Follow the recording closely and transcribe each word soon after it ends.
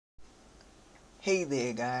Hey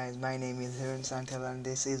there guys, my name is Hiren Santilal and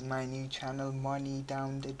this is my new channel, Money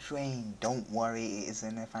Down the Drain. Don't worry, it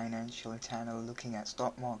isn't a financial channel looking at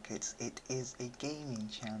stock markets, it is a gaming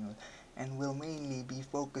channel and will mainly be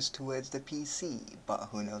focused towards the PC, but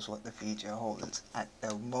who knows what the future holds. At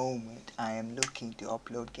the moment I am looking to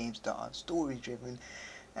upload games that are story driven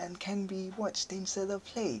and can be watched instead of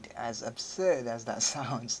played. As absurd as that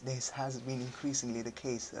sounds, this has been increasingly the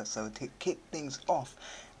case. So to kick things off,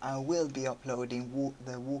 I will be uploading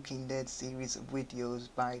the Walking Dead series of videos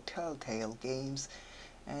by TellTale Games,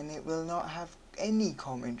 and it will not have any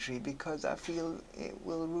commentary because I feel it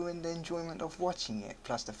will ruin the enjoyment of watching it,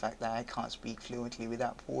 plus the fact that I can't speak fluently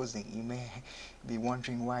without pausing. You may be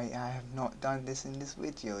wondering why I have not done this in this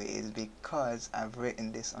video. It is because I've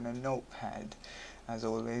written this on a notepad. As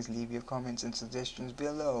always, leave your comments and suggestions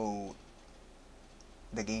below.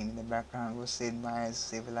 The game in the background was Sid Meier's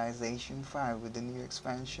Civilization 5 with the new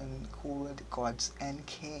expansion called Gods and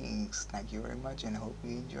Kings. Thank you very much and hope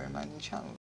you enjoy my new channel.